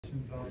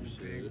Congratulations on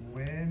the big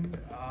win.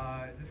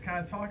 Just kind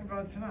of talk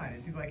about tonight.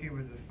 It seemed like it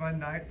was a fun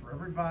night for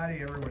everybody.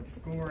 Everyone's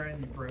scoring.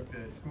 You broke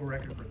the school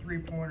record for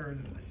three-pointers.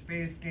 It was a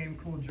space game,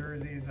 cool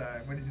jerseys.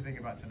 What did you think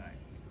about tonight?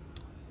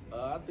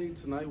 I think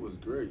tonight was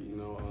great. You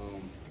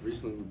know,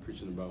 recently we were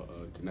preaching about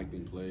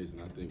connecting plays,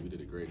 and I think we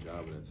did a great job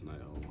of that tonight.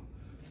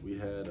 We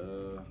had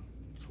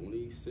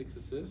 26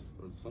 assists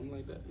or something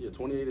like that. Yeah,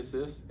 28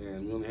 assists,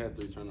 and we only had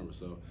 3 turnovers.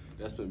 So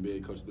that's been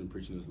big. Coach has been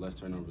preaching this: less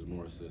turnovers,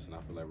 more assists, and I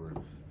feel like we're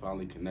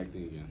finally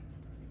connecting again.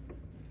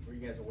 Were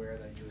you guys aware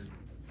that you were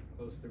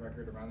close to the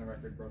record, around the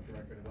record, broke the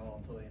record at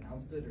all until they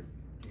announced it, or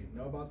do you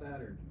know about that,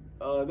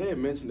 or? They had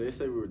mentioned it. They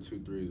said we were 2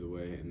 threes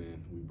away, and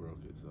then we broke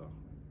it. So.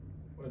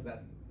 What does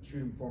that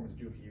shooting performance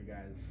do for you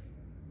guys?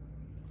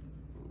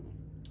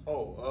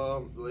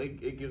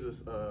 It gives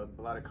us a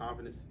lot of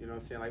confidence. You know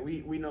what I'm saying? Like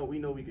we know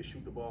we can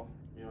shoot the ball.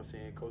 You know what I'm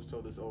saying? Coach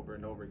told us over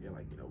and over again,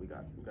 like, you know, we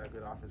got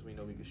good offense. We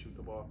know we can shoot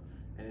the ball,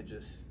 and it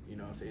just, you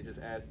know what I'm saying, it just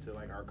adds to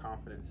like our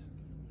confidence.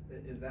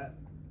 Is that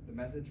the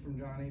message from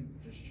Johnny?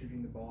 Just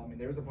shooting the ball? I mean,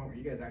 there was a point where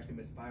you guys actually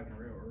missed 5 in a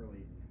row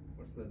early.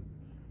 What's the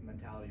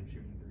mentality of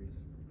shooting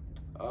threes?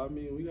 I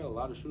mean, we got a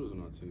lot of shooters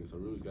on our team, so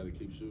we just got to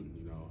keep shooting.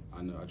 You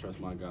know, I trust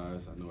my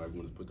guys. I know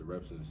everyone's put the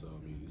reps in, so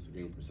I mean, it's a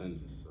game of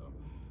percentages. So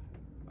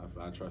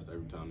I trust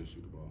every time they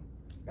shoot the ball.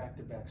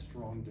 Back-to-back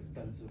strong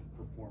defensive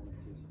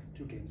performances,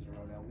 2 games in a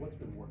row now. What's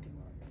been working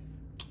right?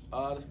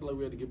 I just feel like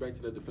we had to get back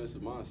to that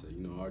defensive mindset.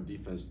 You know, our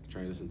defense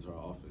transitions to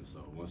our offense.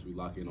 So once we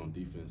lock in on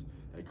defense,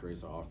 that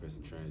creates our offense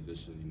in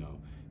transition. You know,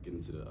 getting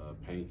into the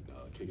paint,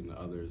 kicking to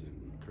others, and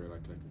create our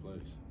connected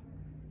plays.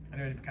 I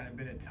know it's kind of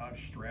been a tough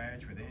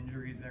stretch with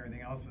injuries and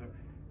everything else,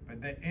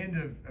 but the end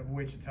of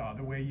Wichita,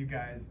 the way you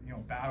guys, you know,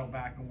 battled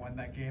back and won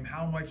that game,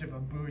 how much of a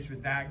boost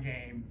was that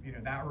game, you know,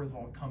 that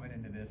result coming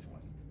into this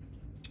one?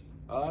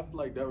 I feel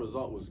like that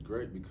result was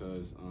great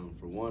because,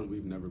 for one,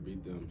 we've never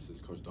beat them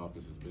since Coach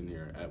Dawkins has been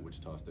here at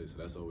Wichita State, so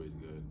that's always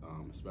good,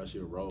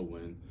 especially a road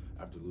win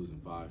after losing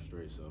 5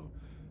 straight. So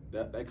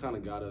that kind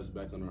of got us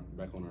back on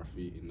our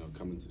feet. You know,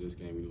 coming to this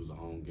game, we knew it was a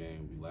home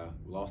game. We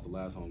lost the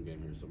last home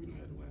game here, so we knew we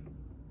had to win.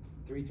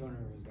 3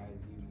 turnovers, guys.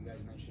 You guys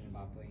mentioned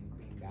about playing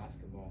clean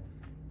basketball.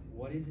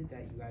 What is it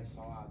that you guys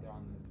saw out there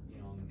on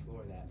the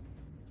floor that,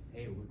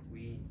 hey,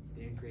 we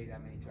didn't create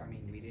that many?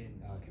 We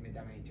didn't commit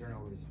that many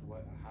turnovers.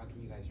 How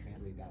can you guys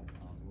translate that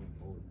moving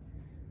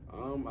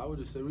forward? I would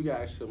just say we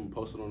got actually something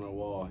posted on our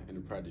wall in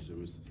the practice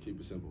gym. Just keep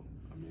it simple.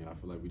 I mean, I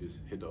feel like we just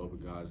hit the open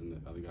guys and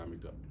the other guy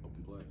make the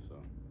open play. So.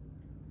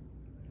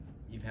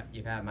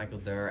 You've had Michael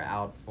Durr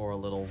out for a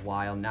little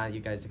while. Now you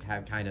guys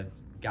have kind of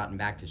gotten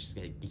back to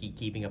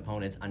keeping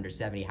opponents under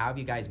 70. How have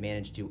you guys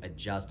managed to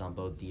adjust on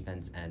both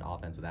defense and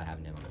offense without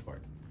having him on the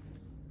court?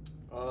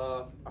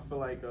 I feel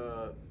like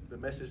the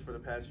message for the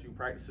past few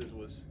practices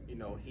was, you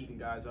know, heating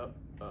guys up,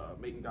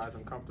 making guys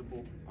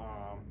uncomfortable,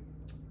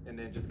 and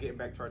then just getting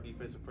back to our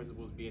defensive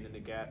principles, being in the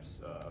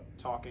gaps,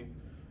 talking.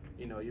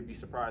 You know, you'd be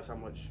surprised how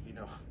much, you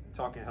know,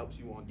 talking helps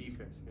you on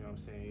defense. You know what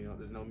I'm saying? You know,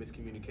 there's no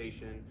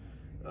miscommunication.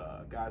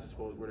 Guys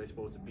are where they're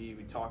supposed to be.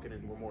 We talking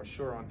and we're more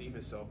sure on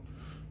defense. So,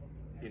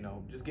 you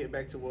know, just getting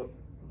back to what,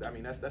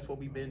 that's what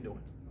we've been doing.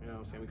 You know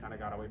what I'm saying? We kind of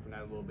got away from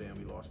that a little bit and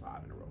we lost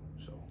 5 in a row.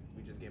 So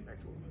we just getting back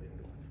to what we've been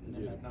doing. And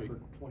then that number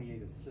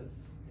 28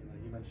 assists,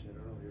 you mentioned it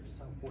earlier. Just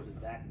how important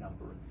does that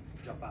number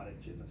jump out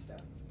at you in the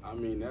stats? I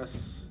mean,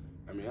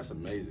 that's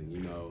amazing.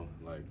 You know,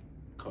 like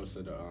Coach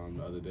said the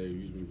other day,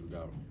 usually we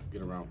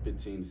get around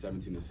 15 to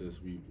 17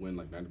 assists. We win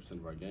like 90%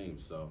 of our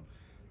games. So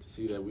to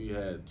see that we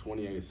had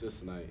 28 assists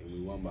tonight and we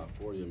won by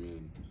 40, I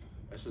mean,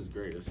 that's just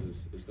great.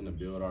 It's going to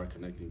build our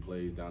connecting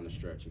plays down the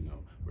stretch. You know,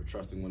 we're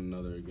trusting one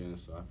another again,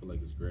 so I feel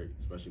like it's great,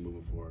 especially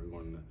moving forward. We're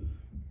going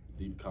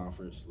to deep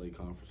conference, late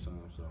conference time.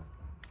 So,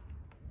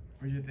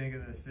 what did you think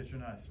of the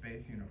Citronaut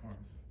space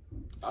uniforms?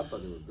 I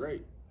thought they were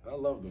great. I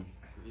loved them.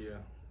 Yeah,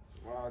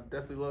 well, I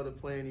definitely love to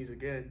play in these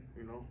again.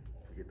 You know,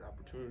 if we get the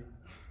opportunity.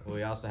 Well,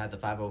 we also had the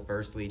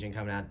 501st Legion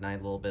coming out tonight, a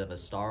little bit of a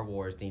Star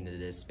Wars theme to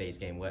this space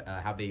game.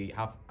 How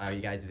are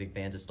you guys big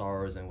fans of Star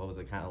Wars, and what was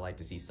it kind of like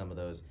to see some of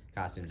those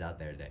costumes out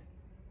there today?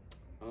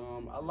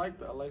 I like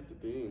the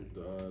theme,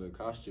 the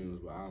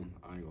costumes, but I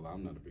ain't gonna lie,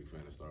 I'm not a big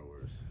fan of Star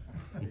Wars.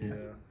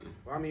 Yeah.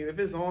 Well, I mean, if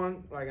it's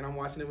on, like, and I'm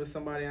watching it with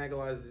somebody, I ain't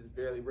gonna lie, it's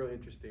really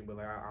interesting, but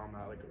like, I'm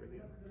not like a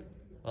really.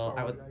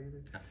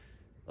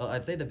 Well,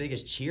 I'd say the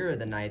biggest cheer of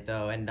the night,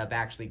 though, ended up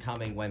actually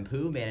coming when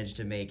Pooh managed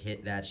to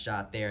hit that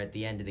shot there at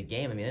the end of the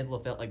game. I mean, it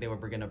felt like they were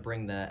going to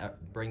bring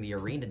the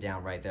arena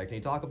down right there. Can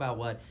you talk about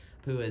what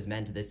Pooh has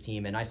meant to this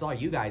team? And I saw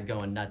you guys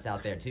going nuts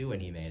out there, too, when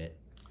he made it.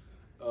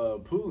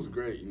 Pooh's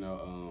great, you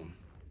know.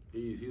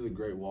 He's a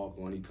great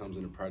walk-on. He comes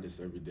into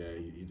practice every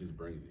day. He just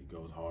brings it. He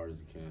goes hard as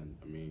he can.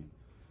 I mean,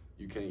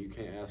 you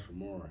can't ask for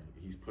more.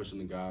 He's pushing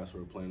the guys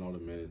who are playing all the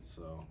minutes,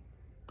 so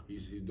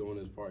he's doing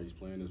his part. He's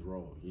playing his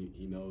role.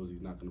 He knows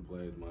he's not going to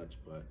play as much,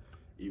 but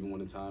even when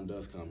the time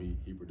does come,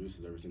 he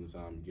produces every single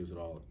time. He gives it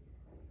all.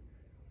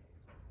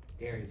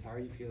 Darius, how are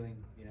you feeling,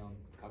 you know,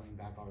 coming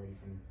back already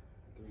from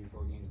 3 or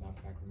 4 games now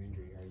back from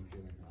injury? How are you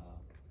feeling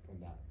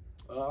from that?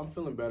 I'm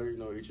feeling better. You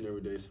know, each and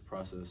every day is a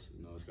process.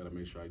 You know, it's got to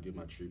make sure I get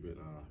my treatment,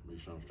 make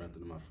sure I'm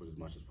strengthening my foot as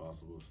much as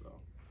possible. So,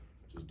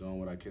 just doing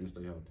what I can to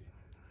stay healthy.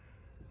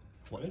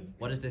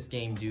 What does this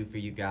game do for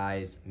you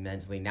guys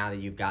mentally now that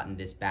you've gotten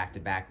this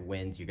back-to-back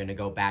wins? You're going to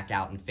go back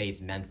out and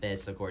face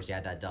Memphis. Of course, you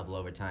had that double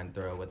overtime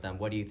throw with them.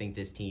 What do you think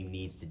this team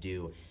needs to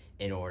do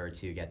in order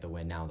to get the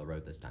win now on the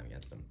road this time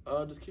against them?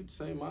 Just keep the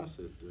same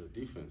mindset, the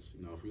defense.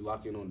 You know, if we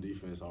lock in on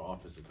defense, our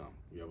offense will come.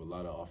 We have a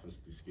lot of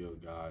offensively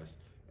skilled guys,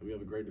 and we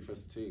have a great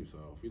defensive team. So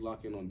if we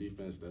lock in on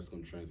defense, that's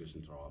going to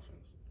transition to our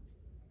offense.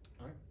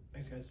 All right.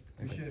 Thanks, guys.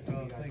 Appreciate it,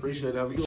 fellas. Thank you. Appreciate it. Have a good